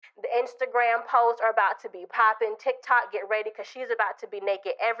Instagram posts are about to be popping. TikTok, get ready because she's about to be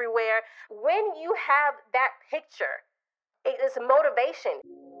naked everywhere. When you have that picture, it is motivation.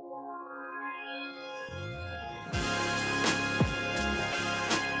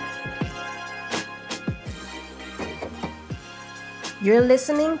 You're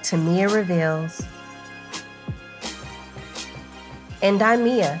listening to Mia Reveals. And I'm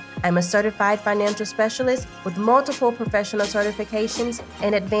Mia. I'm a certified financial specialist with multiple professional certifications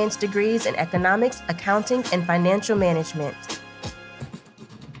and advanced degrees in economics, accounting, and financial management.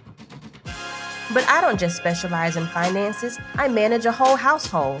 But I don't just specialize in finances, I manage a whole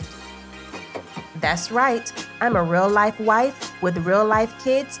household. That's right, I'm a real-life wife with real-life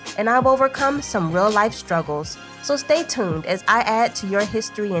kids, and I've overcome some real-life struggles. So stay tuned as I add to your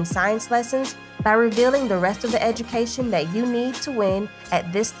history and science lessons by revealing the rest of the education that you need to win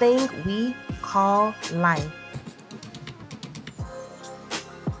at this thing we call life.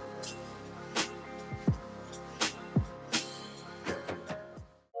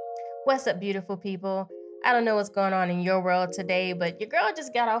 What's up, beautiful people? I don't know what's going on in your world today, but your girl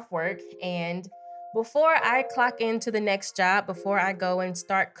just got off work, and before I clock into the next job, before I go and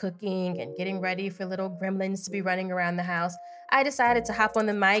start cooking and getting ready for little gremlins to be running around the house, I decided to hop on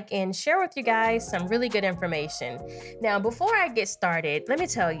the mic and share with you guys some really good information. Now, before I get started, let me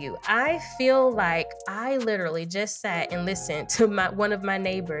tell you, I feel like I literally just sat and listened to one of my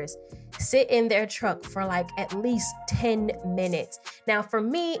neighbors sit in their truck for like at least 10 minutes. Now, for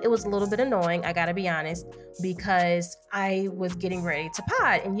me, it was a little bit annoying, I gotta be honest, because I was getting ready to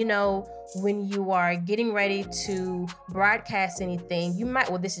pod. And you know, when you are getting ready to broadcast anything,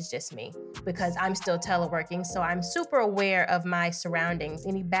 this is just me because I'm still teleworking. So I'm super aware of my surroundings.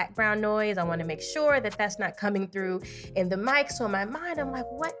 Any background noise, I want to make sure that that's not coming through in the mic. So in my mind, I'm like,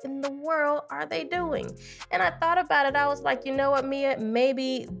 what in the world are they doing? And I thought about it. I was like, you know what, Mia,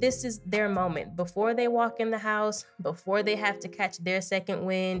 maybe this is their moment before they walk in the house, before they have to catch their second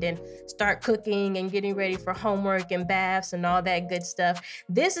wind and start cooking and getting ready for homework and baths and all that good stuff.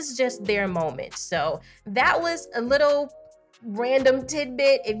 This is just their moment. So that was a little random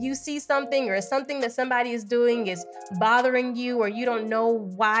tidbit. If you see something or something that somebody is doing is bothering you, or you don't know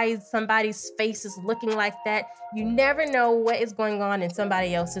why somebody's face is looking like that, you never know what is going on in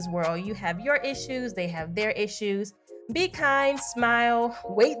somebody else's world. You have your issues, they have their issues. Be kind, smile,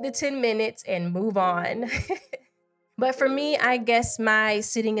 wait the 10 minutes and move on. But for me, I guess my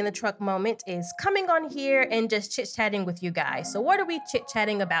sitting in the truck moment is coming on here and just chit-chatting with you guys. So what are we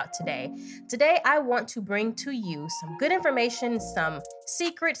chit-chatting about today? Today, I want to bring to you some good information, some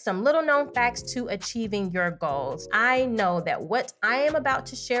secrets, some little known facts to achieving your goals. I know that what I am about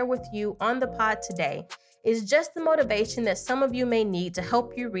to share with you on the pod today is just the motivation that some of you may need to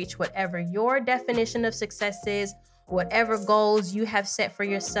help you reach whatever your definition of success is, whatever goals you have set for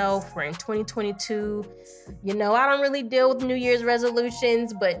yourself for in 2022. You know, I don't really deal with New Year's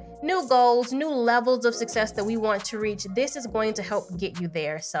resolutions, but new goals, new levels of success that we want to reach, this is going to help get you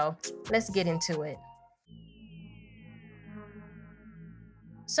there. So let's get into it.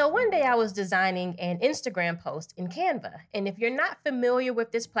 So one day I was designing an Instagram post in Canva. And if you're not familiar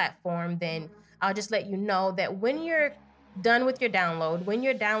with this platform, then I'll just let you know that when you're done with your download, when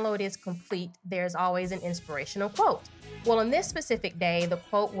your download is complete, there's always an inspirational quote. Well, on this specific day, the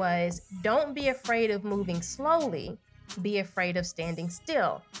quote was, "Don't be afraid of moving slowly, be afraid of standing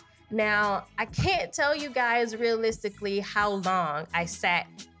still." Now, I can't tell you guys realistically how long I sat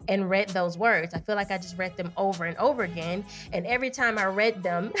and read those words. I feel like I just read them over and over again. And every time I read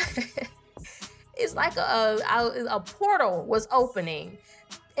them, it's like a portal was opening.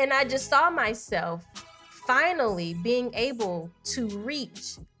 And I just saw myself finally being able to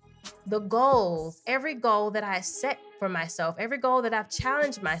reach the goals, every goal that I set for myself, every goal that I've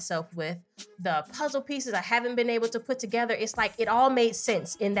challenged myself with, the puzzle pieces I haven't been able to put together. It's like it all made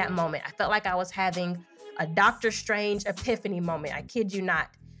sense in that moment. I felt like I was having a Doctor Strange epiphany moment. I kid you not.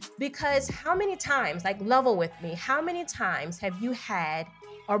 Because how many times, like level with me, how many times have you had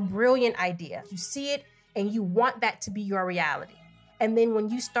a brilliant idea? You see it and you want that to be your reality. And then when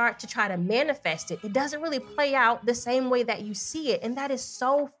you start to try to manifest it, it doesn't really play out the same way that you see it. And that is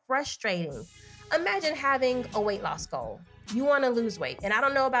so frustrating. Imagine having a weight loss goal. You want to lose weight. And I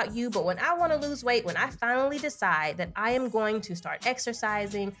don't know about you, but when I want to lose weight, when I finally decide that I am going to start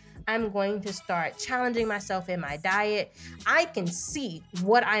exercising, I'm going to start challenging myself in my diet, I can see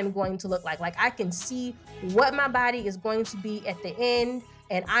what I'm going to look like. Like I can see what my body is going to be at the end.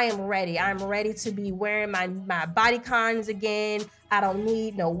 and I am ready. I'm ready to be wearing my bodycons again. I don't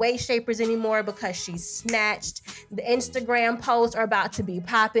need no waist shapers anymore because she's snatched. The Instagram posts are about to be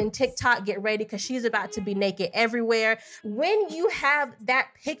popping. TikTok, get ready because she's about to be naked everywhere. When you have that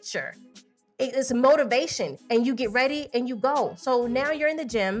picture, it's motivation, and you get ready and you go. So now you're in the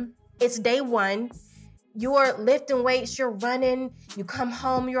gym. It's day one. You're lifting weights, you're running, you come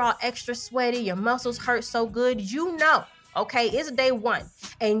home, you're all extra sweaty, your muscles hurt so good. You know, okay, it's day one,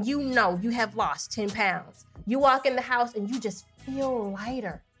 and you know you have lost 10 pounds. You walk in the house and you just feel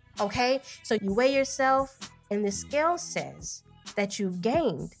lighter, okay? So you weigh yourself, and the scale says that you've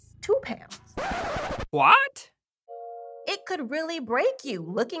gained 2 pounds. What? It could really break you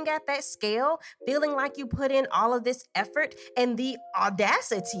looking at that scale, feeling like you put in all of this effort, and the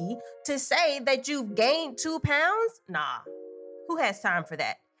audacity to say that you've gained 2 pounds? Nah, who has time for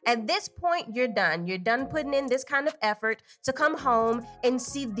that? At this point, you're done. You're done putting in this kind of effort to come home and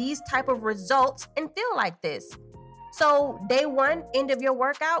see these type of results and feel like this. So day one, end of your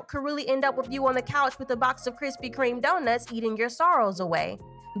workout, could really end up with you on the couch with a box of Krispy Kreme donuts eating your sorrows away.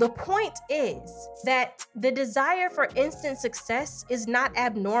 The point is that the desire for instant success is not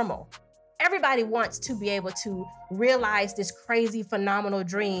abnormal. Everybody wants to be able to realize this crazy, phenomenal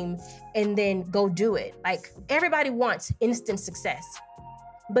dream and then go do it. Like, everybody wants instant success.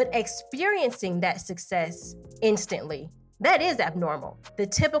 But experiencing that success instantly, that is abnormal. The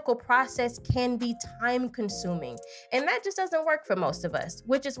typical process can be time consuming, and that just doesn't work for most of us,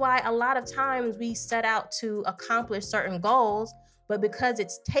 which is why a lot of times we set out to accomplish certain goals, but because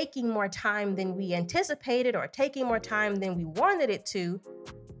it's taking more time than we anticipated or taking more time than we wanted it to,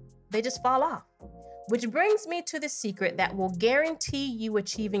 they just fall off. Which brings me to the secret that will guarantee you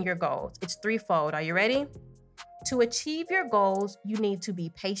achieving your goals. It's threefold. Are you ready? To achieve your goals, you need to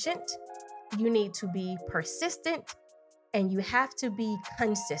be patient, you need to be persistent, and you have to be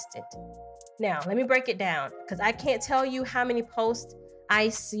consistent. Now, let me break it down, because I can't tell you how many posts I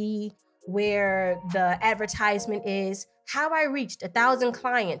see where the advertisement is how I reached 1,000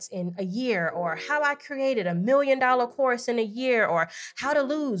 clients in a year, or how I created $1 million course in a year, or how to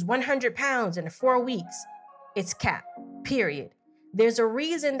lose 100 pounds in 4 weeks. It's cap, period. There's a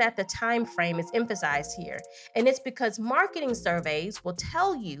reason that the time frame is emphasized here, and it's because marketing surveys will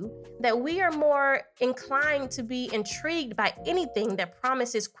tell you that we are more inclined to be intrigued by anything that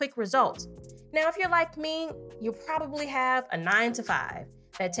promises quick results. Now, if you're like me, you probably have a 9-to-5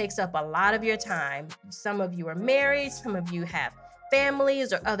 that takes up a lot of your time. Some of you are married, some of you have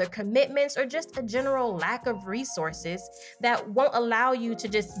families or other commitments, or just a general lack of resources that won't allow you to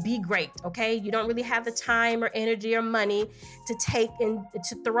just be great, okay? You don't really have the time or energy or money to take and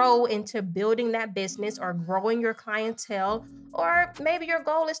to throw into building that business or growing your clientele, or maybe your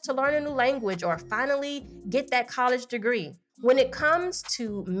goal is to learn a new language or finally get that college degree. When it comes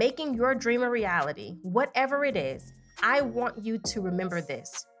to making your dream a reality, whatever it is, I want you to remember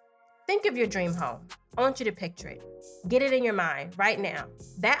this. Think of your dream home. I want you to picture it. Get it in your mind right now.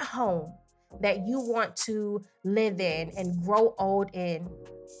 That home that you want to live in and grow old in,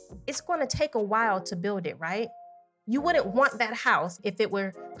 it's going to take a while to build it, right? You wouldn't want that house if it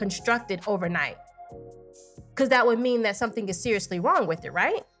were constructed overnight, because that would mean that something is seriously wrong with it,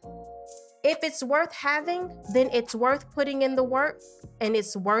 right? If it's worth having, then it's worth putting in the work, and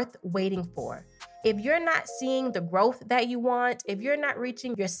it's worth waiting for. If you're not seeing the growth that you want, if you're not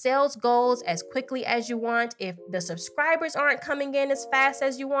reaching your sales goals as quickly as you want, if the subscribers aren't coming in as fast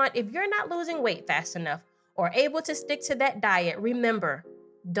as you want, if you're not losing weight fast enough or able to stick to that diet, remember,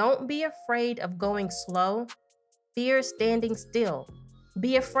 don't be afraid of going slow. Fear standing still.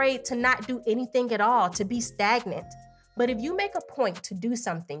 Be afraid to not do anything at all, to be stagnant. But if you make a point to do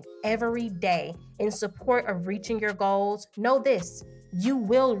something every day in support of reaching your goals, know this, you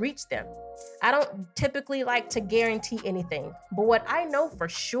will reach them. I don't typically like to guarantee anything, but what I know for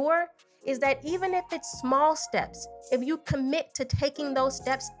sure is that even if it's small steps, if you commit to taking those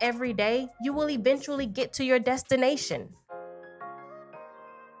steps every day, you will eventually get to your destination.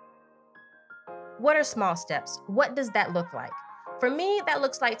 What are small steps? What does that look like? For me, that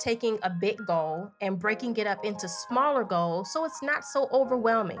looks like taking a big goal and breaking it up into smaller goals so it's not so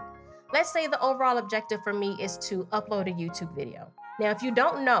overwhelming. Let's say the overall objective for me is to upload a YouTube video. Now, if you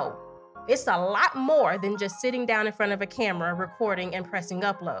don't know, it's a lot more than just sitting down in front of a camera, recording and pressing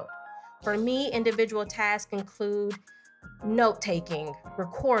upload. For me, individual tasks include note-taking,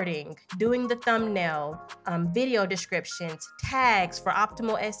 recording, doing the thumbnail, video descriptions, tags for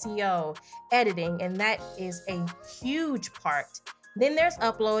optimal SEO, editing, and that is a huge part. Then there's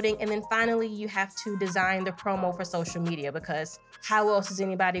uploading, and then finally you have to design the promo for social media, because how else is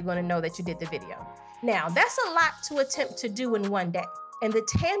anybody going to know that you did the video? Now, that's a lot to attempt to do in one day. And the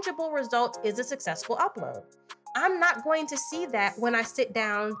tangible result is a successful upload. I'm not going to see that when I sit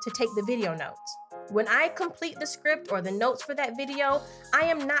down to take the video notes. When I complete the script or the notes for that video, I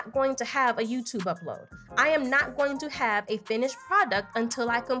am not going to have a YouTube upload. I am not going to have a finished product until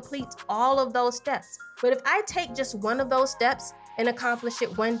I complete all of those steps. But if I take just one of those steps and accomplish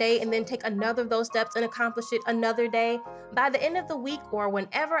it one day and then take another of those steps and accomplish it another day, by the end of the week or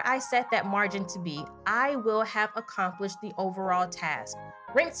whenever I set that margin to be, I will have accomplished the overall task.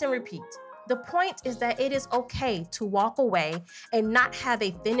 Rinse and repeat. The point is that it is okay to walk away and not have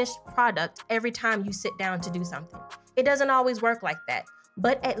a finished product every time you sit down to do something. It doesn't always work like that,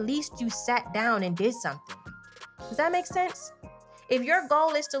 but at least you sat down and did something. Does that make sense? If your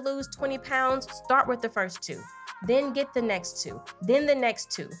goal is to lose 20 pounds, start with the first 2. Then get the next 2, then the next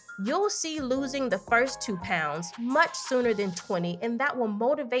 2. You'll see losing the first 2 pounds much sooner than 20, and that will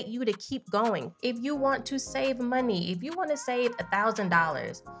motivate you to keep going. If you want to save money, if you want to save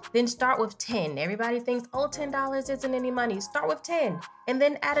 $1,000, then start with 10. Everybody thinks, oh, $10 isn't any money. Start with 10, and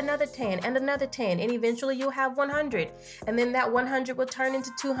then add another 10 and another 10, and eventually you'll have 100. And then that 100 will turn into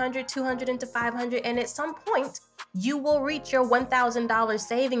 200, 200 into 500, and at some point, you will reach your $1,000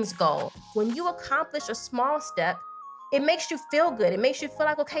 savings goal. When you accomplish a small step, it makes you feel good. It makes you feel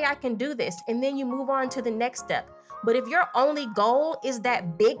like, okay, I can do this. And then you move on to the next step. But if your only goal is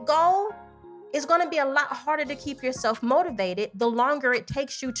that big goal, it's going to be a lot harder to keep yourself motivated the longer it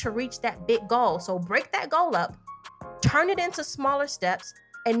takes you to reach that big goal. So break that goal up, turn it into smaller steps,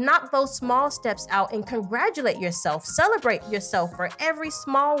 and knock those small steps out and congratulate yourself. Celebrate yourself for every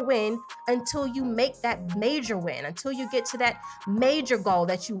small win until you make that major win, until you get to that major goal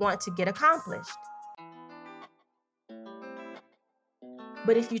that you want to get accomplished.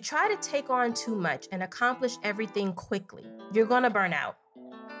 But if you try to take on too much and accomplish everything quickly, you're going to burn out.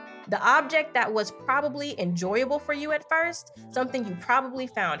 The object that was probably enjoyable for you at first, something you probably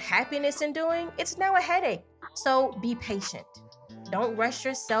found happiness in doing, it's now a headache. So be patient. Don't rush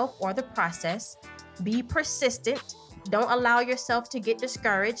yourself or the process. Be persistent. Don't allow yourself to get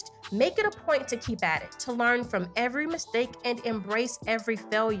discouraged. Make it a point to keep at it, to learn from every mistake and embrace every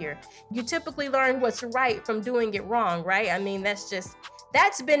failure. You typically learn what's right from doing it wrong, right? I mean, that's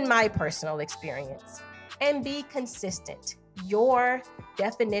been my personal experience. And be consistent. Your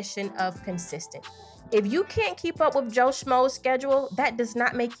definition of consistent. If you can't keep up with Joe Schmo's schedule, that does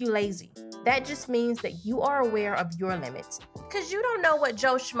not make you lazy. That just means that you are aware of your limits. Because you don't know what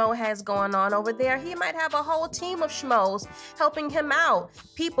Joe Schmo has going on over there. He might have a whole team of Schmoes helping him out.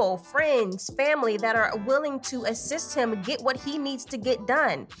 People, friends, family that are willing to assist him get what he needs to get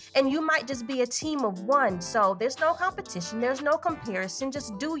done. And you might just be a team of one. So there's no competition. There's no comparison.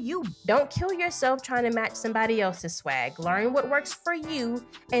 Just do you. Don't kill yourself trying to match somebody else's swag. Learn what works for you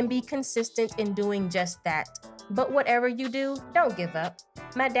and be consistent in doing just that. But whatever you do, don't give up.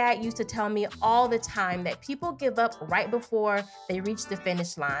 My dad used to tell me all the time that people give up right before they reach the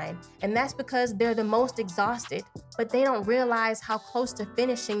finish line. And that's because they're the most exhausted, but they don't realize how close to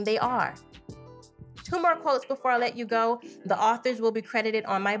finishing they are. 2 more quotes before I let you go. The authors will be credited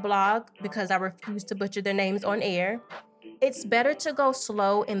on my blog because I refuse to butcher their names on air. It's better to go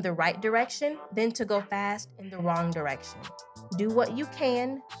slow in the right direction than to go fast in the wrong direction. Do what you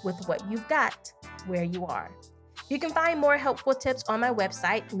can with what you've got where you are. You can find more helpful tips on my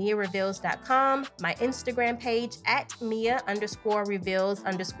website, miareveals.com, my Instagram page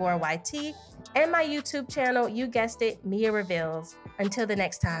 @Mia_reveals_YT, and my YouTube channel, you guessed it, Mia Reveals. Until the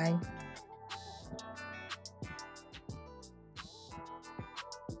next time.